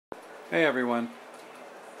Hey everyone,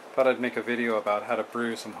 thought I'd make a video about how to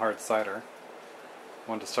brew some hard cider.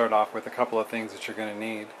 Wanted to start off with a couple of things that you're going to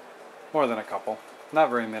need. More than a couple, not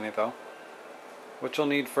very many though. What you'll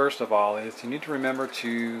need first of all is you need to remember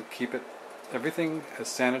to keep everything as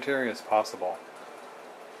sanitary as possible.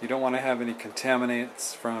 You don't want to have any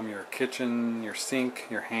contaminants from your kitchen, your sink,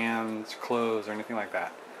 your hands, clothes, or anything like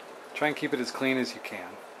that. Try and keep it as clean as you can.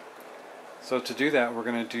 So to do that, we're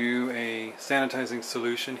going to do a sanitizing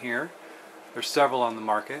solution here. There's several on the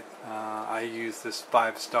market. I use this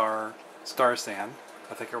 5-star Star San.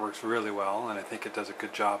 I think it works really well, and I think it does a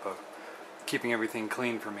good job of keeping everything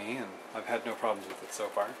clean for me, and I've had no problems with it so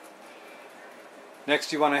far.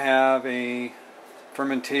 Next, you want to have a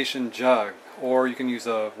fermentation jug, or you can use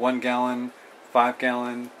a 1-gallon,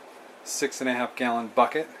 5-gallon, 6.5-gallon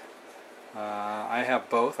bucket. I have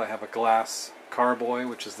both. I have a glass carboy,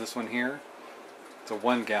 which is this one here. It's a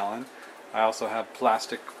 1-gallon. I also have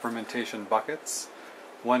plastic fermentation buckets,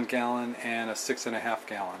 1 gallon and a 6.5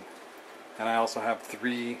 gallon. And I also have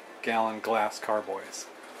 3-gallon glass carboys.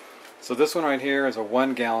 So this one right here is a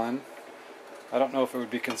 1 gallon. I don't know if it would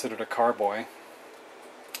be considered a carboy.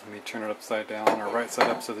 Let me turn it upside down or right side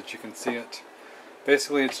up so that you can see it.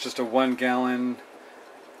 Basically it's just a 1 gallon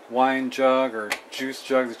wine jug or juice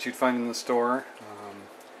jug that you'd find in the store.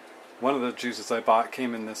 One of the juices I bought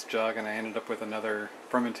came in this jug, and I ended up with another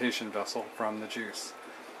fermentation vessel from the juice.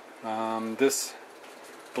 This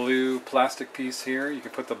blue plastic piece here, you can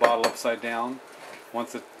put the bottle upside down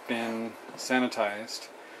once it's been sanitized.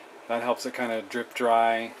 That helps it kind of drip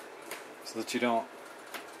dry so that you don't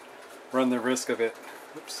run the risk of it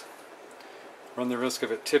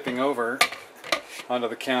tipping over onto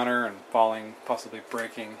the counter and falling, possibly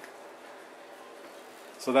breaking.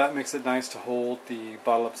 So that makes it nice to hold the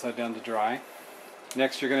bottle upside down to dry.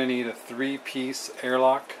 Next, you're going to need a 3-piece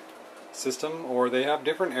airlock system, or they have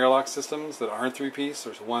different airlock systems that aren't 3-piece.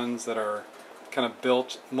 There's ones that are kind of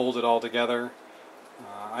built, molded all together.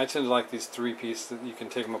 I tend to like these 3-piece that you can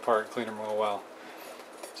take them apart and clean them real well.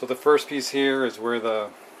 So the first piece here is where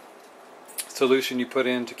the solution you put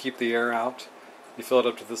in to keep the air out. You fill it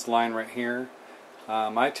up to this line right here.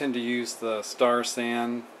 I tend to use the Star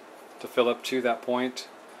San to fill up to that point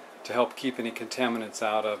to help keep any contaminants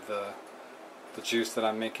out of the juice that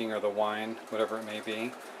I'm making, or the wine, whatever it may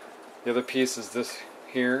be. The other piece is this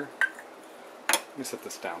here. Let me set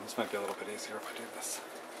this down. This might be a little bit easier if I do this.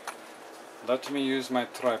 Let me use my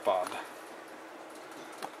tripod.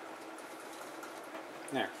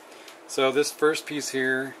 There. So this first piece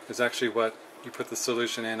here is actually what you put the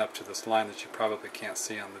solution in up to this line that you probably can't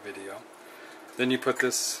see on the video. Then you put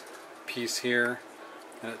this piece here,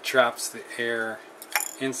 and it traps the air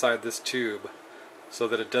inside this tube so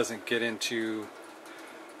that it doesn't get into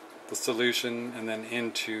the solution and then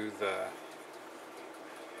into the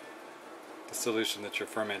solution that you're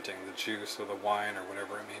fermenting, the juice or the wine or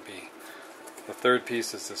whatever it may be. The third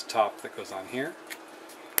piece is this top that goes on here.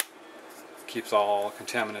 Keeps all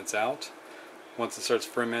contaminants out. Once it starts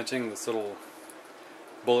fermenting, this little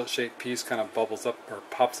bullet-shaped piece kind of bubbles up or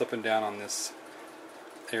pops up and down on this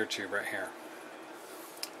air tube right here.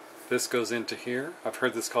 This goes into here. I've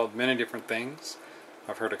heard this called many different things.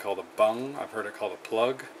 I've heard it called a bung. I've heard it called a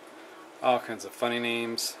plug. All kinds of funny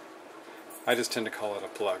names. I just tend to call it a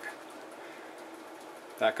plug.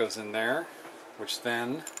 That goes in there, which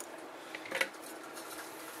then,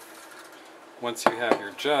 once you have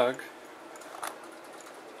your jug,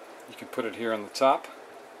 you can put it here on the top,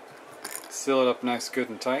 seal it up nice, good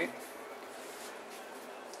and tight,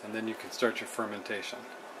 and then you can start your fermentation.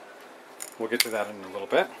 We'll get to that in a little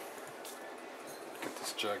bit. Get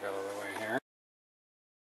this jug out of the way here.